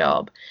that to your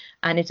job,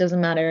 and it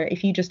doesn't matter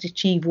if you just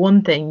achieve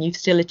one thing, you've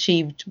still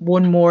achieved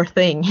one more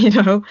thing,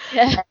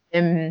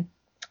 and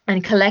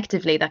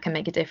collectively that can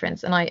make a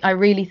difference. And I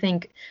really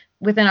think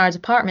within our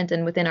department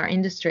and within our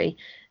industry,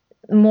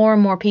 more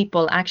and more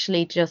people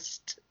actually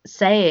just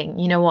saying,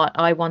 you know what,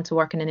 I want to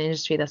work in an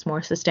industry that's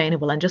more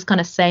sustainable, and just kind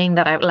of saying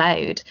that out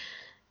loud,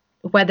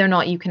 whether or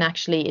not you can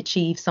actually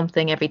achieve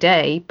something every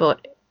day,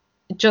 but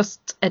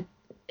just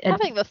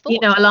Having the you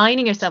thought. know,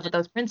 aligning yourself with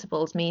those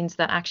principles means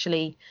that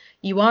actually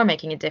you are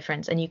making a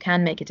difference and you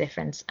can make a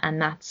difference, and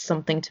that's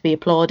something to be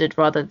applauded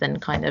rather than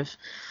kind of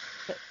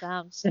Put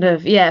down. sort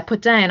of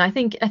put down. I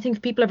think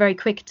people are very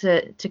quick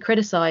to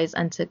criticize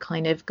and to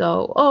kind of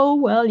go, oh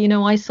well, you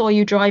know, I saw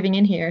you driving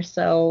in here,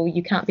 so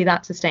you can't be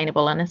that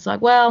sustainable. And it's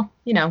like, well,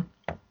 you know.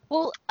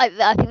 Well,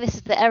 I think this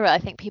is the error. I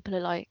think people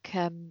are like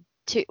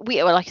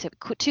like I said,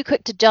 too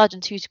quick to judge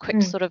and too quick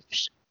to sort of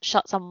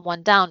shut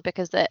someone down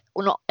because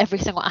not every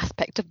single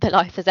aspect of their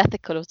life is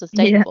ethical or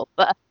sustainable.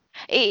 But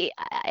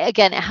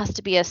again, it has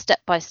to be a step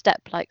by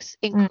step, like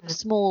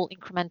small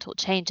incremental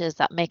changes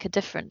that make a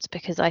difference.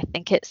 Because I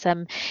think it's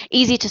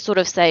easy to sort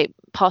of say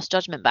pass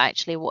judgment, but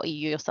actually, what are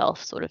you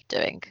yourself sort of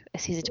doing?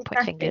 It's easy to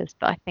point fingers,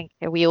 but I think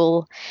we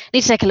all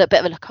need to take a little bit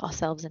of a look at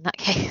ourselves in that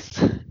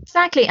case.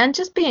 Exactly, and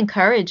just be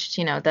encouraged,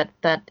 you know,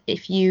 that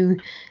if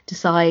you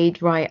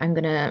decide, right, I'm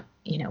gonna,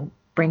 you know,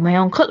 bring my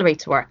own cutlery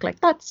to work, like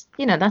that's,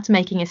 you know, that's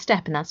making a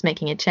step and that's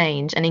making a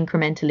change, and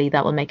incrementally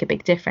that will make a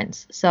big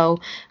difference. So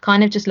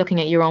kind of just looking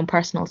at your own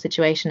personal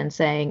situation and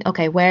saying,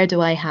 okay, where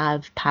do I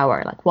have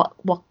power? Like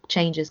what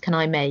changes can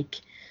I make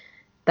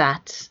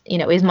that, you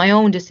know, is my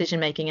own decision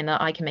making and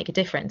that I can make a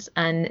difference?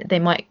 And they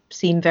might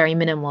seem very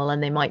minimal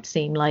and they might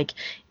seem like,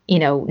 you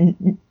know,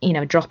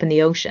 drop in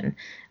the ocean.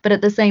 But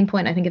at the same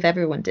point, I think if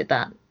everyone did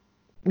that,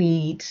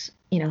 we'd,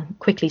 you know,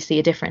 quickly see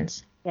a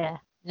difference. Yeah.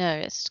 No,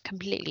 it's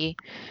completely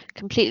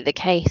the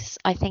case.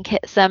 I think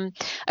it's a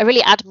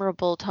really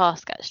admirable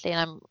task actually, and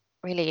I'm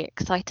really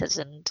excited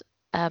and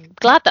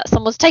glad that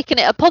someone's taken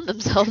it upon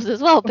themselves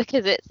as well,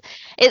 because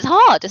it's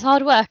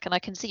hard work, and I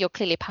can see you're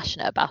clearly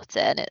passionate about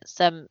it, and it's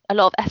a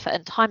lot of effort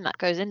and time that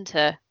goes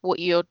into what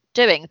you're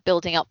doing,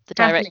 building up the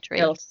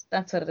directory.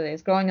 That's what it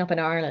is. Growing up in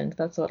Ireland,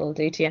 that's what it'll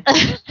do to you.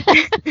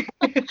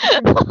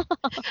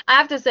 I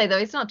have to say though,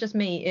 it's not just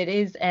me. It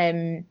is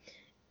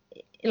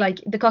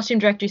like the costume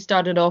director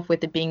started off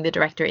with it being the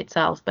director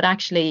itself, but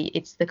actually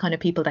it's the kind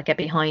of people that get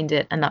behind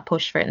it and that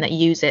push for it and that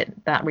use it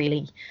that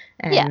really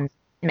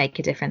make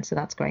a difference. So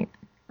that's great.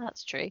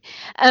 That's true.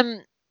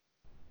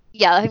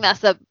 Yeah, I think that's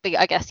the big,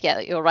 I guess, yeah,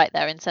 you're right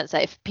there in the sense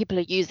that if people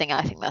are using it,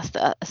 I think that's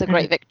a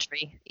great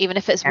victory. Even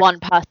if it's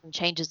one person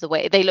changes the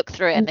way they look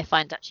through it and they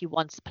find actually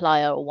one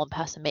supplier or one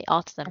person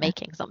artisan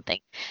making something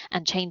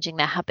and changing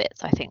their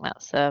habits, I think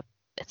it's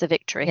a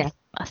victory. Yeah.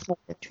 That's more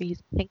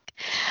victories, I think.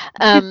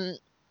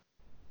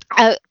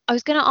 I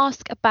was going to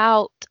ask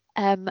about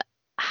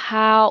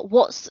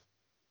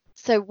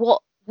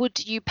what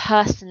would you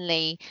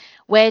personally,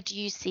 where do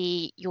you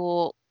see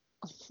your,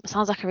 it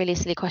sounds like a really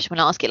silly question when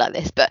I ask it like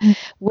this, but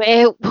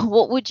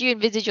what would you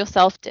envisage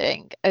yourself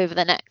doing over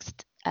the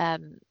next, I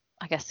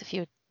guess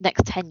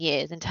next 10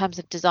 years in terms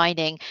of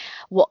designing?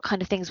 What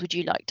kind of things would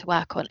you like to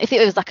work on? If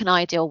it was like an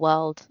ideal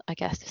world, I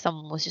guess, if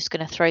someone was just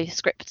going to throw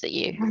scripts at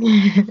you.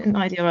 An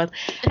ideal world.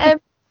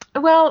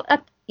 Well,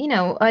 you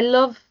know, I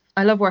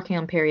love working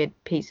on period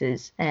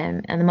pieces.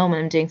 At the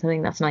moment I'm doing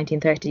something that's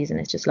 1930s and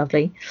it's just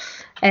lovely.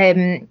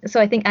 So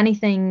I think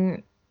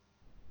anything,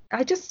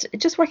 I just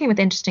working with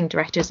interesting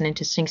directors and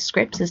interesting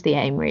scripts is the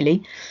aim,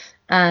 really.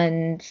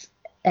 And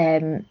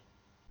so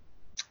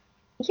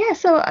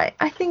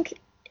I think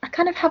I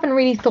kind of haven't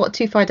really thought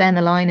too far down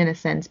the line in a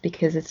sense,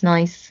 because it's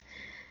nice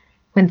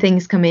when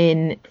things come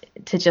in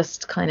to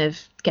just kind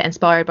of get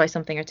inspired by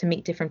something or to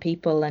meet different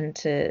people and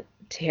to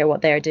hear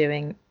what they're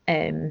doing.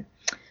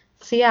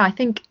 So yeah, I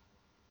think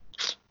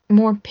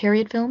more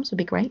period films would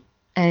be great.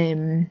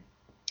 Anyone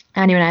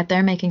out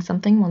there making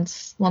something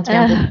once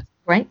around,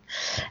 great.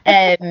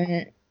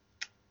 But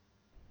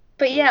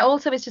yeah,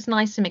 also it's just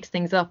nice to mix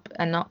things up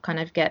and not kind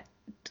of get.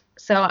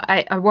 So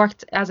I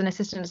worked as an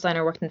assistant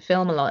designer, worked in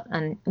film a lot,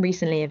 and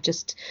recently I've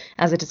just,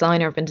 as a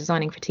designer, I've been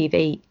designing for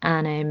TV,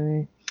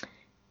 and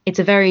it's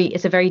a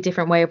very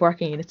different way of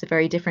working, and it's a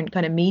very different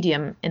kind of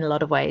medium in a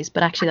lot of ways.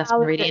 But actually, that's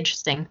been really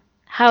interesting.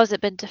 How has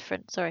it been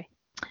different? Sorry.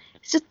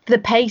 It's just the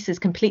pace is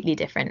completely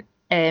different.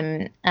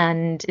 And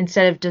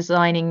instead of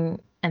designing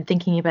and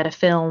thinking about a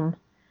film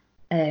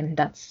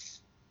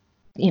that's,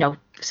 you know,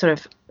 sort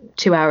of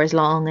 2 hours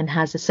long and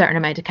has a certain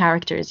amount of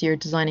characters, you're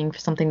designing for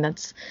something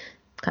that's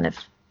kind of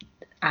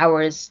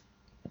hours,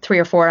 3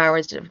 or 4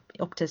 hours,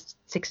 up to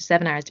 6 or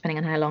 7 hours, depending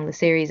on how long the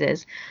series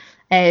is.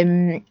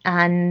 And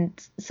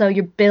so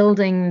you're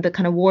building the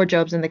kind of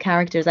wardrobes and the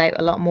characters out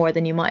a lot more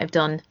than you might have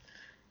done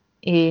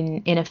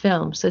in a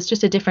film. So it's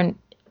just a different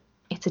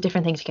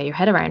thing to get your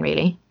head around,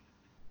 really.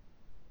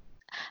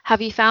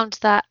 Have you found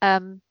that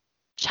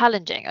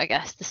challenging? I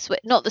guess the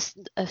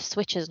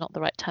switch is not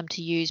the right term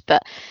to use,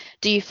 but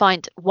do you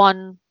find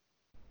one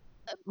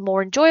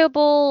more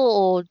enjoyable,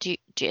 or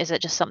is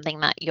it just something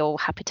that you're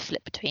happy to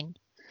flip between?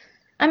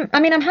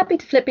 I'm happy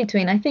to flip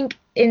between. I think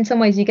in some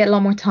ways you get a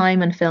lot more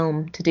time on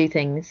film to do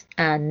things,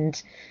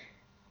 and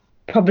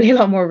probably a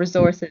lot more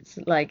resources.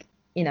 Like,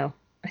 you know,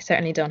 I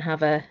certainly don't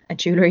have a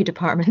jewellery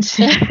department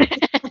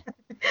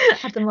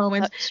at the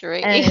moment. That's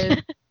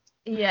right.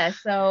 Yeah,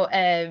 so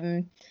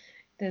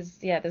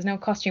there's no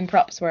costume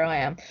props where I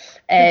am.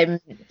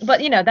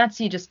 But that's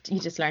you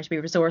just learn to be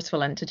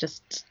resourceful and to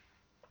just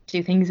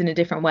do things in a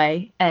different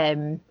way.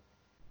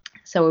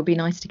 So it would be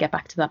nice to get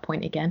back to that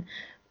point again.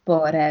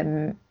 But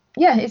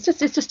yeah, it's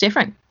just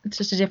different. It's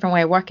just a different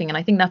way of working, and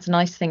I think that's a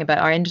nice thing about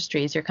our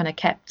industry is you're kind of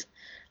kept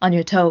on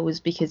your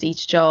toes because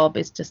each job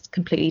is just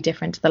completely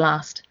different to the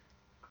last.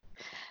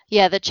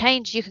 Yeah, the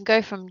change, you can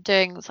go from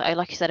doing, so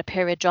like you said, a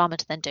period drama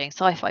to then doing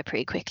sci-fi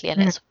pretty quickly,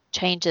 and Mm. it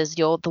changes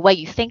the way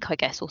you think, I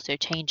guess, also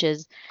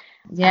changes.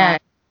 Yeah, the way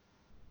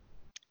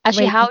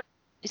Actually, you think.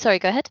 sorry,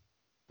 go ahead.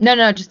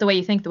 No, just the way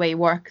you think, the way you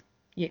work.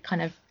 You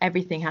kind of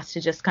everything has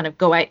to just kind of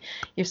go out.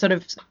 You're sort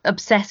of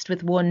obsessed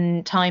with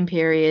one time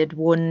period,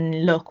 one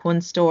look,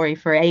 one story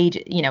for age,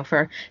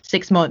 for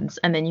 6 months,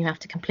 and then you have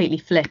to completely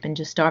flip and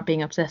just start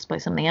being obsessed by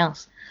something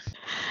else.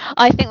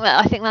 I think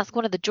that's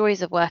one of the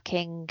joys of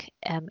working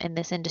in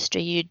this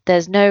industry.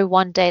 There's no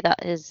one day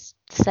that is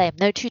the same.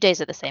 No 2 days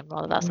are the same.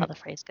 Rather, that's how the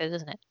phrase goes,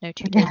 isn't it? No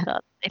 2 days Yeah.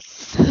 are the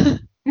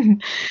same.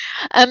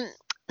 Um,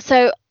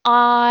 so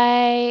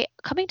I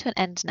coming to an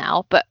end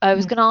now, but I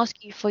was going to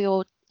ask you for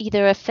your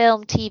either a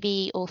film,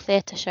 TV, or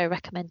theatre show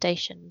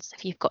recommendations,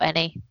 if you've got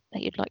any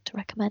that you'd like to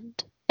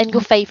recommend, and your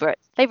favorite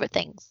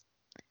things.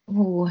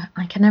 Oh,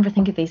 I can never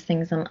think of these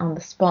things on the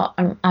spot.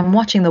 I'm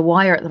watching The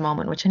Wire at the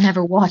moment, which I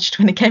never watched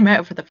when it came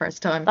out for the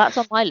first time. That's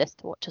on my list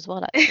to watch as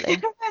well, actually.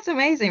 That's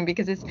amazing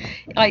because it's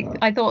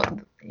I thought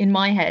in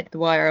my head The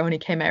Wire only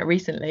came out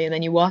recently, and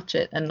then you watch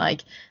it and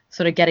like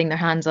sort of getting their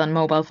hands on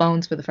mobile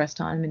phones for the first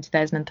time in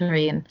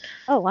 2003 and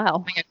Oh wow.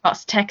 coming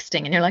across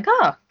texting, and you're like,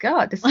 oh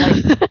God, this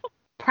is like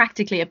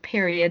practically a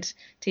period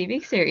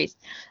TV series.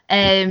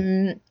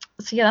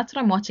 So yeah, that's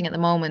what I'm watching at the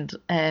moment.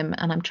 And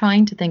I'm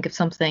trying to think of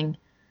something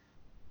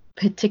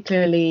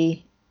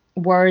particularly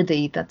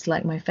worthy that's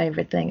like my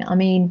favorite thing. I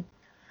mean,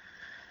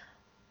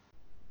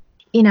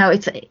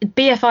 it's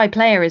BFI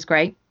Player is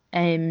great.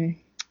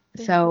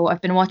 So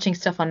I've been watching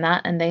stuff on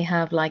that, and they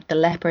have like The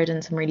Leopard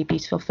and some really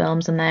beautiful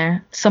films in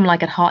there. Some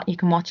Like It Hot you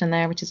can watch in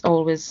there, which is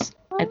always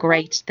a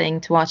great thing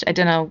to watch. I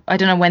don't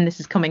know when this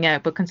is coming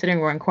out, but considering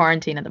we're in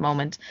quarantine at the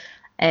moment,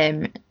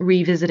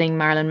 revisiting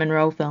Marilyn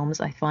Monroe films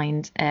I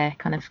find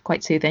kind of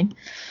quite soothing.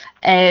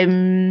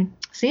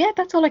 So yeah,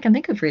 that's all I can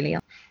think of really.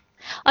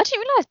 I didn't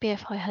realise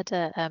BFI had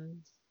a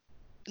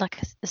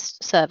like a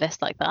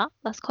service like that.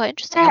 That's quite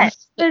interesting. Yeah,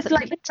 there's Look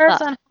like the into that.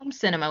 Birds on Home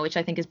Cinema, which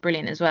I think is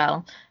brilliant as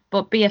well.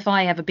 But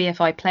BFI have a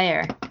BFI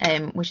Player,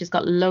 which has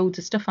got loads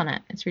of stuff on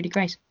it. It's really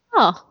great.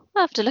 Oh,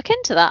 I'll have to look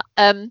into that.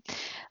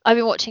 I've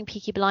been watching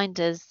Peaky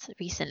Blinders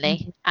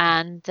recently,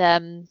 and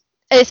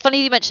it's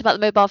funny you mentioned about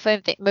the mobile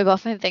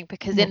phone thing,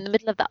 because in the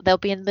middle of that, they'll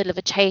be in the middle of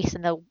a chase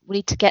and they'll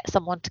need to get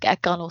someone to get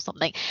a gun or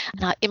something.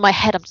 And in my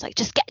head, I'm just like,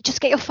 just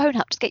get your phone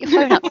out, just get your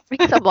phone out,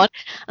 bring someone.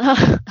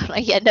 And I'm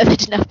like, yeah, no, they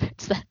didn't have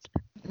phones then.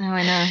 No,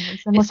 I know.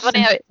 It's a It's much funny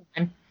how simpler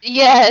time.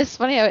 it's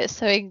funny how it's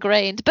so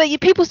ingrained, but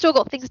people still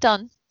got things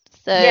done.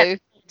 So Yeah,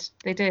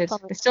 they did.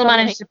 They still Probably.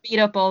 managed to beat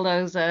up all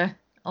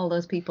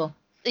those people.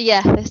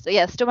 Yeah,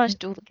 still managed to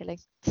do all the killing.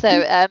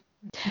 So,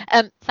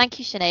 thank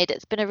you, Sinead.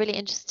 It's been a really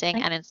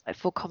interesting and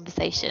insightful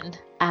conversation.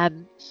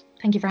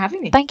 Thank you for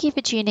having me. Thank you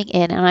for tuning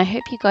in, and I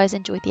hope you guys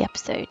enjoyed the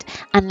episode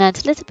and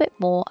learned a little bit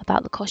more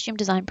about the costume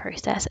design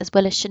process, as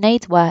well as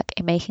Sinead's work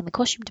in making the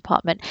costume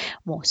department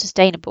more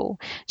sustainable.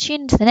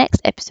 Tune into the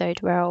next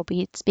episode where I'll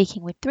be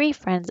speaking with 3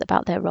 friends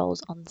about their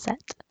roles on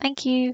set. Thank you.